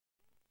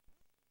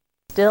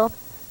Still.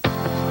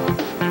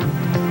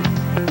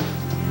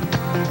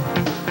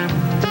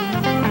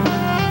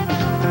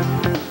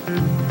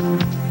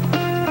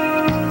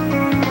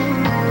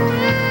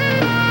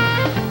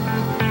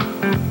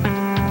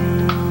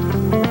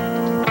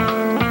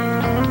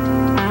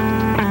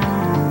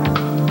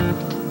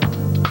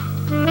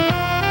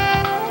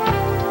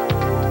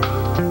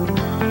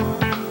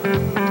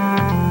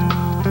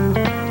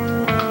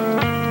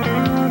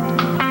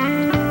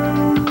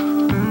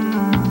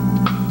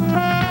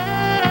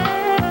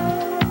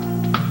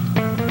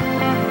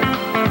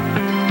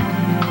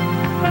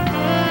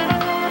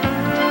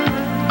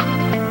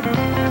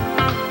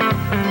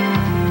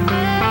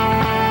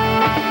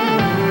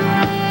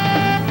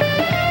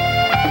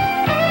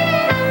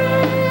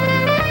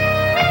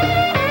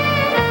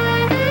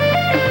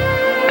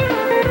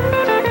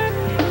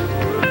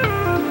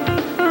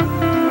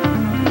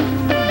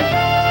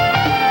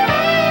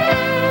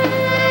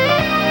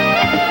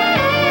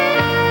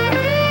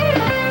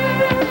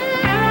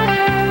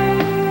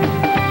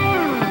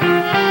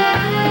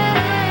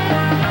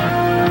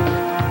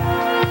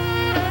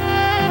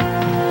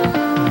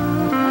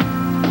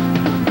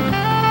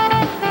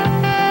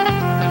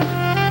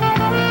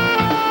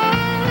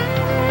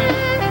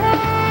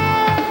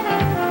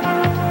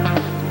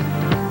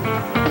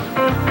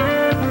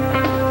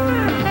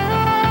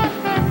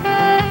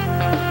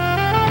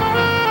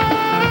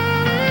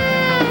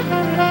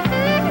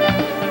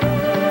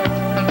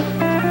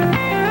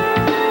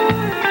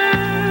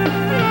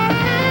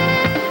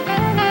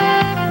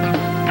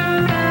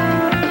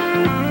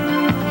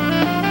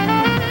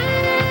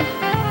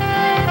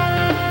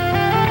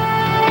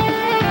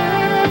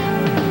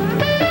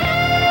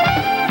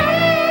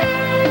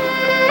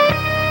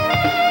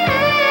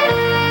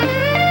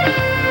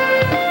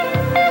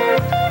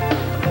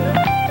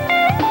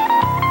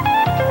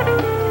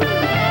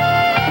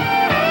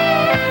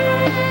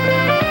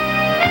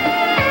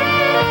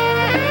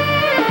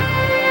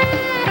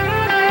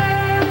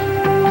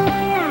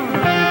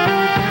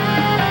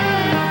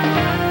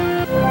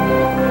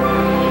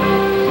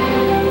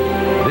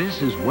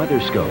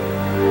 WeatherScope.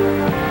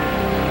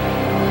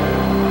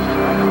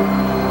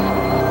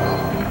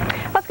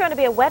 Well, it's going to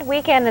be a wet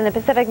weekend in the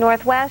Pacific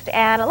Northwest,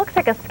 and it looks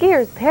like a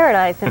skier's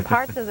paradise in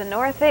parts of the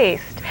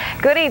Northeast.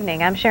 Good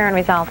evening. I'm Sharon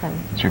Resulton.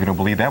 So if you don't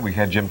believe that, we've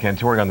had Jim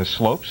Cantori on the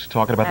slopes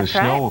talking about the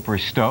snow for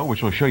Stowe,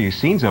 which we'll show you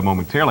scenes of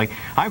momentarily.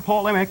 I'm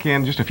Paul Emick.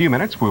 In just a few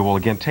minutes, we will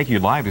again take you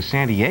live to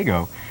San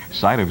Diego,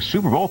 site of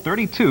Super Bowl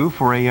 32,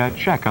 for a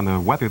check on the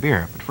weather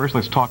there. But first,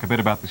 let's talk a bit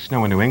about the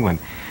snow in New England.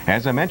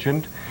 As I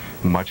mentioned,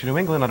 much of New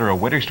England under a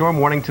winter storm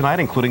warning tonight,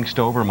 including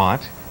Stowe,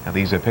 Vermont. Now,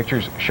 these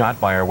pictures shot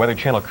by our Weather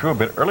Channel crew a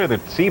bit earlier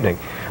this evening.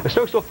 The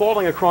snow still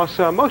falling across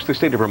most of the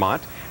state of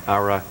Vermont.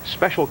 Our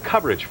special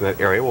coverage for that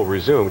area will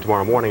resume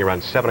tomorrow morning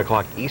around 7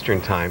 o'clock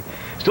Eastern Time.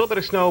 Still a bit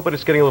of snow, but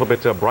it's getting a little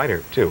bit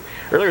brighter, too.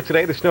 Earlier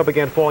today, the snow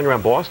began falling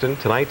around Boston.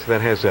 Tonight,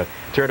 that has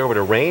turned over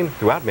to rain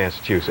throughout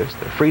Massachusetts.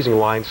 The freezing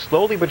line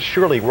slowly but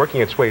surely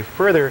working its way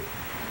further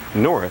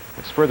north.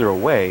 It's further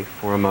away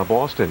from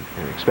Boston,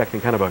 and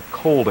expecting kind of a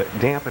cold,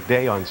 damp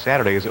day on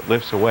Saturday as it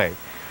lifts away.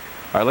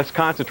 All right, let's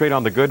concentrate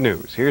on the good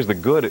news. Here's the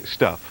good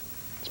stuff.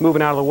 It's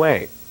moving out of the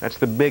way. That's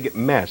the big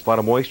mess. A lot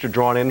of moisture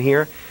drawn in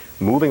here,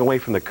 moving away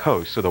from the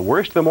coast. So the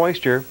worst of the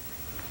moisture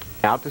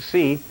out to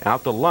sea,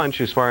 out to lunch,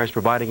 as far as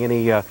providing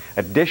any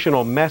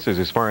additional messes,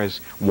 as far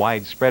as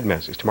widespread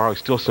messes. Tomorrow,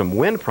 still some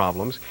wind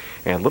problems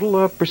and a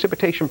little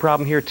precipitation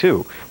problem here,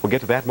 too. We'll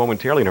get to that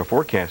momentarily in our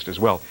forecast as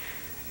well.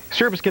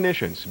 Surface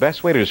conditions.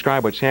 Best way to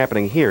describe what's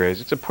happening here is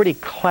it's a pretty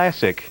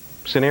classic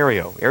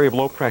scenario. Area of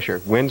low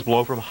pressure. Winds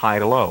blow from high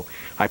to low.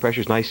 High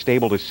pressure is nice,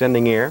 stable,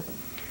 descending air.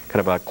 Kind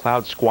of a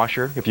cloud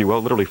squasher, if you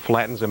will. Literally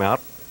flattens them out.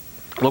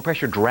 Low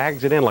pressure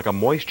drags it in like a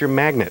moisture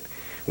magnet.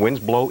 Winds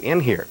blow in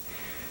here.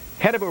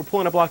 Ahead of it, we're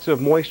pulling up lots of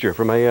moisture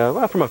from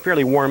a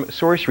fairly warm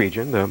source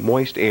region. The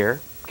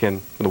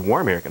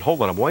warm air can hold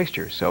a lot of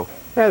moisture. So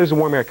there's a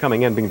warm air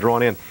coming in, being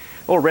drawn in.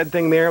 A little red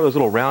thing there, those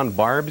little round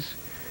barbs,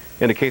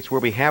 indicates where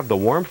we have the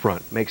warm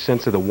front. Makes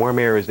sense that the warm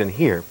air is in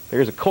here.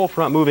 There's a cold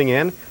front moving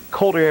in,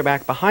 cold air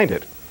back behind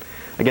it.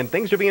 Again,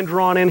 things are being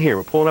drawn in here.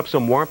 We're pulling up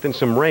some warmth and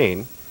some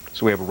rain.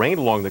 So we have rain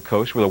along the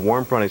coast where the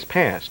warm front is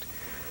passed.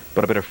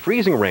 But a bit of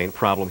freezing rain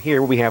problem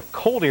here where we have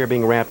cold air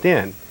being wrapped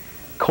in.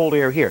 Cold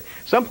air here.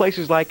 Some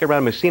places like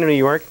around Messina, New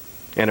York,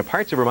 and in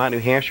parts of Vermont, New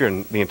Hampshire,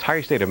 and the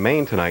entire state of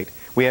Maine tonight,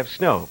 we have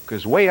snow.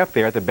 Because way up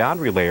there at the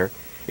boundary layer,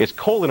 it's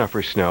cold enough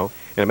for snow,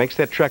 and it makes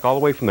that trek all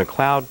the way from the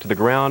cloud to the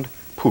ground.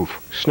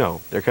 Poof,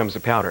 snow. There comes the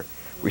powder.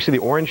 We see the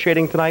orange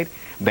shading tonight.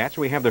 That's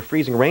where we have the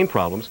freezing rain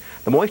problems.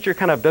 The moisture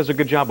kind of does a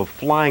good job of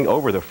flying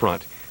over the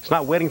front. It's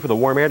not waiting for the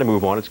warm air to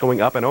move on. It's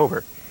going up and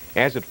over.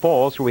 As it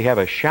falls, where we have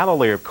a shallow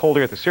layer of cold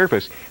air at the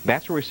surface,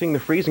 that's where we're seeing the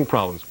freezing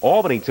problems.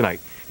 Albany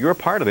tonight, you're a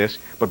part of this,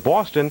 but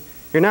Boston,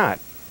 you're not.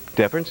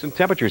 Difference in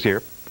temperatures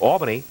here.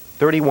 Albany,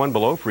 31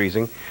 below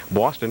freezing.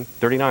 Boston,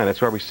 39.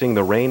 That's why we're seeing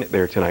the rain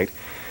there tonight.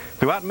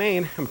 Throughout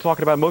Maine, I'm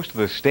talking about most of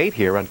the state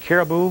here. On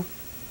Caribou,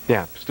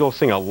 yeah, still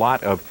seeing a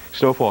lot of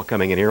snowfall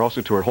coming in here,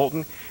 also toward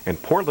Holton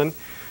and Portland.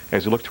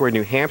 As we look toward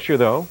New Hampshire,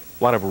 though,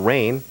 a lot of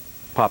rain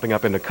popping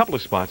up in a couple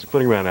of spots,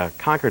 including around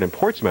Concord and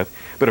Portsmouth.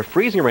 But a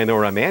freezing rain, though,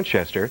 around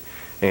Manchester,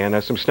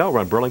 and some snow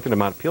around Burlington and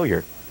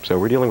Montpelier. So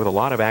we're dealing with a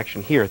lot of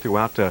action here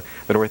throughout the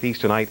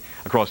Northeast tonight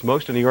across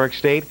most of New York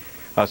State.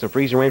 Some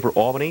freezing rain for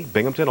Albany,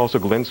 Binghamton, also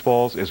Glens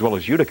Falls, as well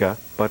as Utica.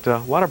 But a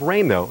lot of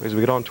rain, though, as we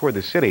get on toward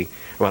the city.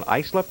 Around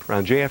Islip,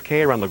 around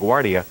JFK, around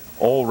LaGuardia,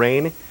 all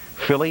rain.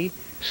 Philly,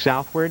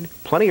 southward,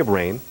 plenty of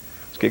rain.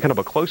 Let's get kind of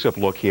a close-up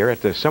look here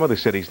at some of the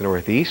cities in the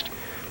Northeast.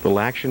 Little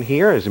action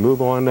here as we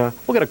move on.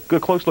 We'll get a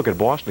good close look at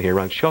Boston here.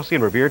 Around Chelsea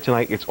and Revere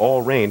tonight, it's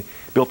all rain,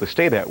 built to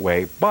stay that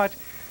way. But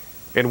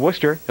in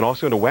Worcester and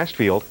also into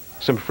Westfield,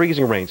 some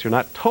freezing rain. So we're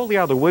not totally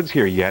out of the woods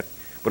here yet,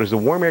 but as the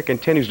warm air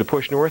continues to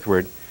push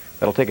northward,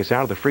 that'll take us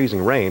out of the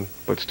freezing rain,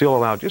 but still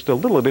allow just a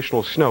little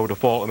additional snow to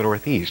fall in the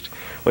Northeast.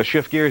 Let's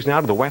shift gears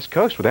now to the West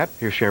Coast. With that,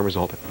 here's Sharon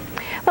Resulta.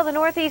 Well, the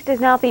Northeast is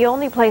not the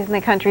only place in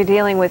the country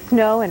dealing with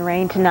snow and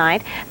rain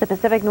tonight. The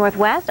Pacific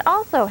Northwest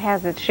also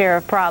has its share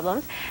of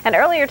problems. And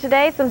earlier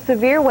today, some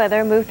severe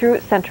weather moved through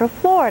central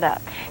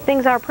Florida.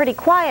 Things are pretty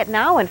quiet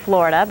now in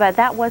Florida, but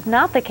that was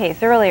not the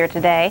case earlier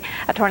today.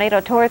 A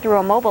tornado tore through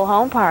a mobile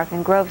home park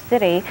in Grove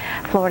City,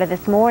 Florida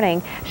this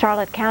morning.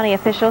 Charlotte County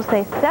officials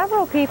say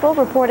several people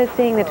reported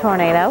seeing the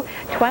tornado.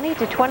 20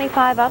 to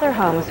 25 other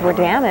homes were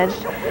damaged.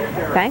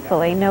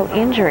 Thankfully, no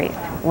injuries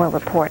were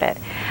reported.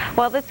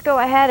 Well, let's go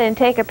ahead and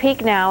take a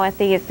peek now at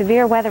the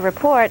severe weather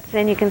reports,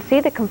 and you can see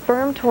the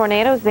confirmed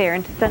tornadoes there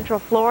into central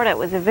Florida. It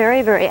was a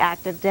very, very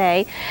active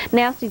day.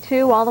 Nasty,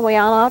 too, all the way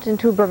on out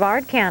into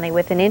Brevard County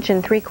with 1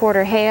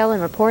 3/4 hail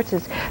and reports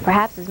as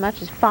perhaps as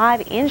much as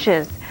 5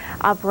 inches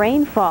of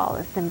rainfall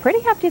as some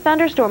pretty hefty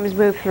thunderstorms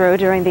moved through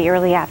during the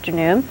early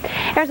afternoon.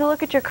 Here's a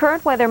look at your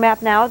current weather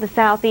map now of the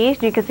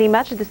southeast. You can see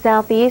much of the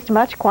southeast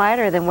much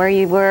quieter than where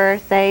you were,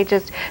 say,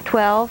 just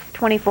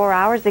 24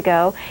 hours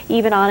ago.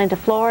 Even on into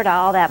Florida,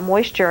 all that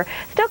moisture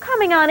still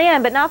coming on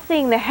in, but not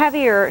seeing the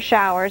heavier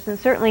showers and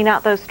certainly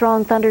not those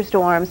strong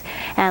thunderstorms,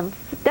 and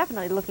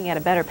definitely looking at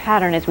a better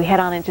pattern as we head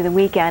on into the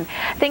weekend.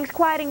 Things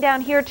quieting down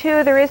here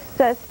too. There is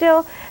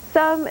still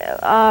some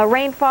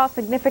rainfall,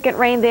 significant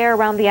rain there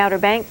around the Outer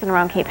Banks and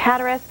around Cape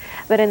Hatteras,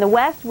 but in the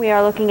west we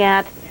are looking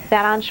at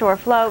that onshore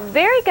flow.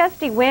 Very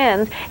gusty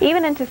winds,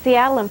 even into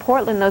Seattle and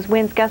Portland, those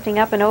winds gusting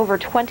up and over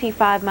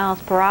 25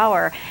 miles per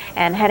hour,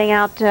 and heading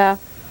out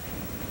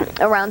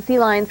around Sea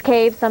Lions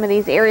Cave, some of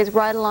these areas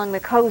right along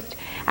the coast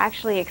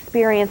actually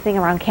experiencing,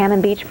 around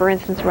Cannon Beach, for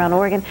instance, around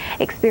Oregon,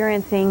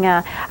 experiencing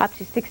up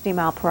to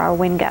 60-mile-per-hour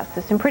wind gusts.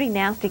 So some pretty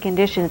nasty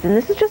conditions, and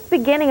this is just the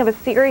beginning of a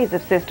series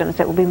of systems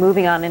that will be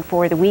moving on in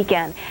for the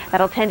weekend.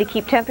 That'll tend to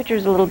keep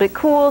temperatures a little bit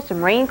cool,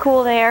 some rain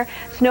cool there,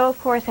 snow,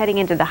 of course, heading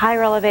into the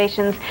higher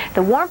elevations.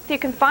 The warmth, you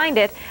can find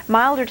it,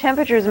 milder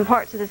temperatures in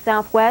parts of the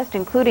southwest,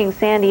 including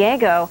San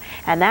Diego,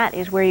 and that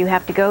is where you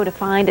have to go to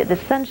find the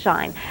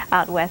sunshine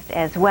out west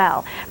as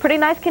well. Pretty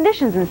nice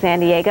conditions in San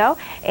Diego,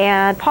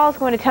 and Paul's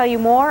going to tell you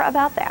more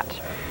about that.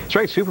 That's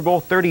right, Super Bowl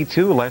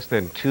 32 less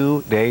than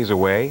 2 days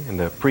away, and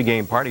the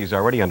pregame party is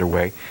already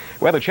underway.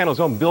 Weather Channel's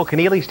own Bill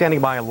Keneally standing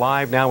by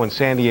live now in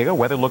San Diego.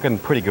 Weather looking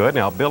pretty good.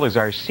 Now, Bill is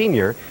our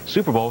senior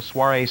Super Bowl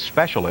soiree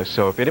specialist,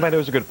 so if anybody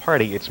knows a good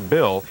party, it's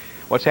Bill.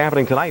 What's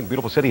happening tonight in the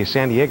beautiful city of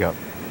San Diego?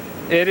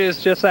 It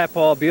is just that,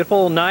 Paul.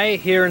 Beautiful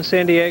night here in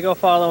San Diego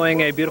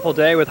following a beautiful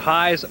day with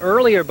highs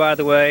earlier, by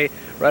the way,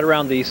 right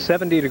around the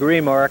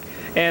 70-degree mark.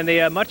 And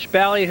the much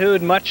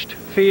ballyhooed, much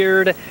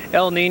feared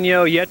El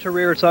Nino yet to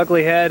rear its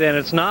ugly head, and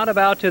it's not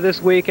about to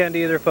this weekend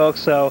either, folks.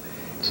 So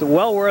it's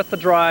well worth the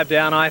drive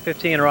down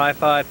I-15 or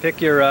I-5.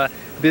 Pick your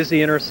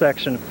busy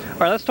intersection. All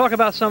right, let's talk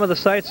about some of the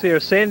sights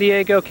here. San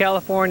Diego,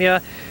 California,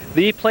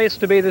 the place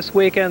to be this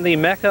weekend, the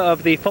mecca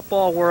of the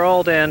football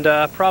world and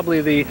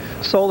probably the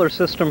solar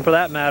system for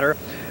that matter.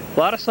 A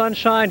lot of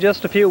sunshine,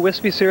 just a few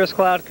wispy cirrus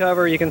cloud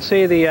cover. You can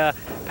see the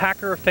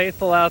Packer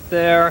faithful out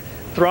there,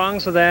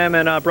 throngs of them,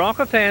 and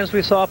Bronco fans,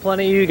 we saw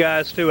plenty of you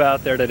guys too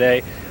out there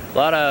today. A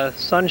lot of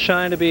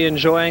sunshine to be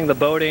enjoying, the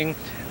boating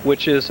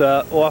which is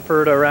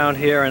offered around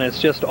here, and it's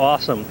just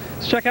awesome.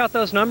 Let's check out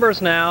those numbers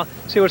now,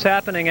 see what's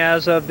happening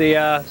as of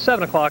the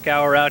 7 o'clock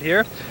hour out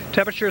here.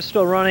 Temperature is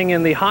still running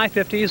in the high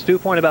 50s, dew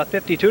point about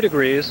 52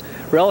 degrees.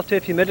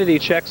 Relative humidity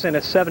checks in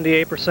at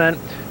 78%.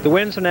 The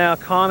winds are now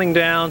calming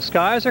down.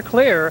 Skies are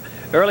clear.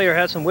 Earlier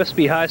had some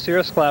wispy high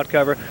cirrus cloud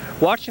cover.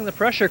 Watching the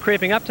pressure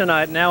creeping up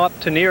tonight, now up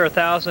to near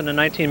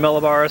 1,019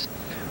 millibars.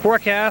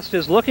 Forecast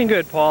is looking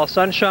good, Paul.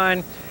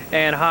 Sunshine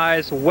and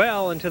highs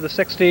well into the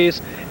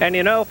 60s. And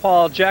you know,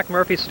 Paul, Jack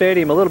Murphy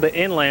Stadium a little bit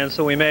inland,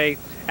 so we may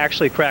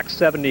actually crack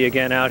 70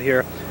 again out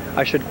here.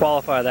 I should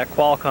qualify that,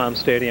 Qualcomm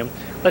Stadium.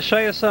 Let's show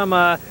you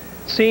some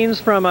scenes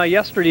from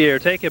yesteryear.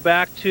 Take you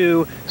back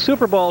to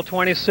Super Bowl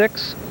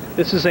 26.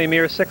 This is a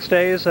mere 6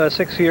 days,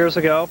 6 years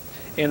ago,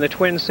 in the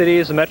Twin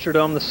Cities, the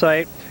Metrodome, the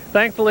site.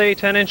 Thankfully,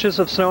 10 inches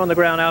of snow on the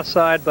ground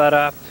outside,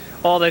 but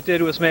all that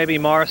did was maybe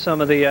mar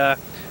some of the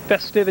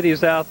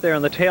festivities out there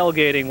in the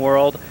tailgating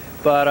world.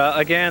 But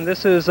again,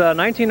 this is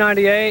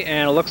 1998,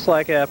 and it looks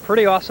like a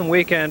pretty awesome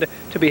weekend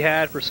to be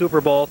had for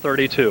Super Bowl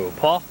 32.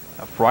 Paul?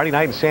 A Friday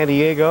night in San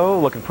Diego,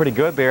 looking pretty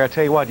good there. I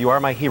tell you what, you are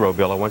my hero,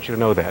 Bill. I want you to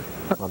know that.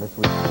 On this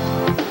week.